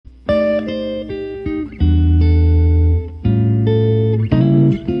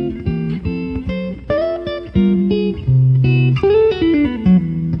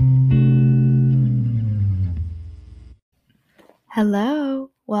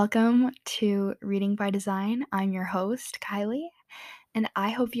Welcome to Reading by Design. I'm your host, Kylie, and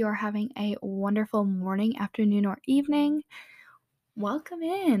I hope you are having a wonderful morning, afternoon, or evening. Welcome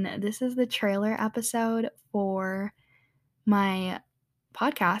in. This is the trailer episode for my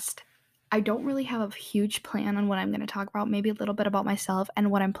podcast. I don't really have a huge plan on what I'm going to talk about, maybe a little bit about myself and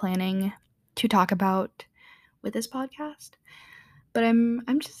what I'm planning to talk about with this podcast. But I'm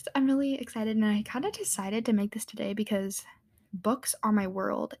really excited, and I kind of decided to make this today because books are my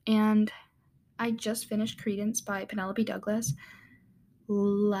world, and I just finished Credence by Penelope Douglas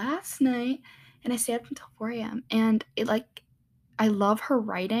last night, and I stayed up until 4 a.m. And I love her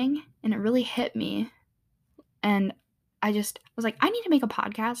writing, and it really hit me. And I just was like, I need to make a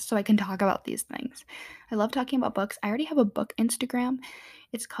podcast so I can talk about these things. I love talking about books. I already have a book Instagram.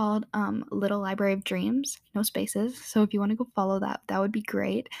 It's called Little Library of Dreams, no spaces. So if you want to go follow that, that would be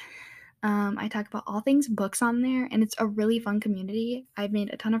great. I talk about all things books on there, and it's a really fun community. I've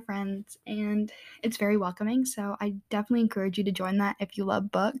made a ton of friends, and it's very welcoming. So I definitely encourage you to join that if you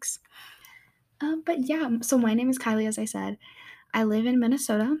love books. But yeah, so my name is Kylie, as I said. I live in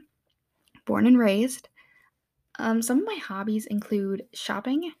Minnesota, born and raised. Some of my hobbies include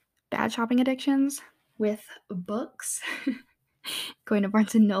shopping, bad shopping addictions with books, going to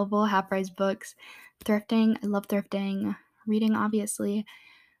Barnes and Noble, half price books, thrifting. I love thrifting, reading, obviously.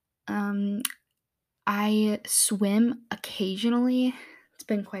 Um, I swim occasionally. It's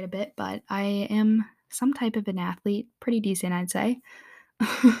been quite a bit, but I am some type of an athlete, pretty decent, I'd say.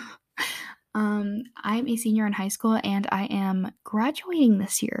 I'm a senior in high school, and I am graduating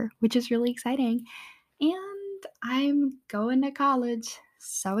this year, which is really exciting. And I'm going to college.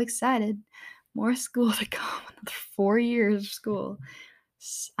 So excited. More school to come. Another 4 years of school.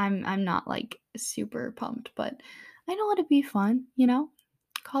 I'm not like super pumped, but I know it'll be fun, you know?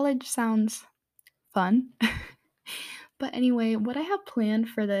 College sounds fun. But anyway, what I have planned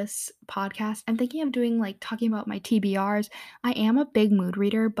for this podcast, I'm thinking of doing like talking about my TBRs. I am a big mood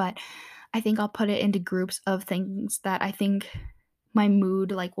reader, but I think I'll put it into groups of things that I think my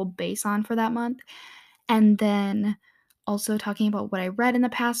mood like will base on for that month. And then also talking about what I read in the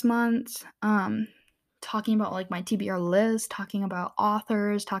past months, talking about like my TBR list, talking about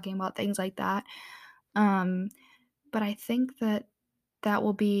authors, talking about things like that. Um, but I think that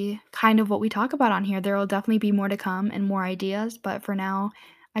will be kind of what we talk about on here. There will definitely be more to come and more ideas, but for now,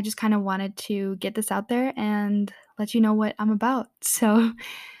 I just kind of wanted to get this out there and let you know what I'm about. So,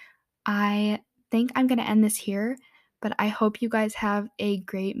 I think I'm going to end this here, but I hope you guys have a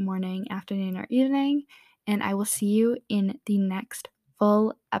great morning, afternoon, or evening, and I will see you in the next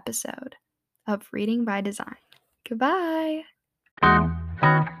full episode of Reading by Design. Goodbye.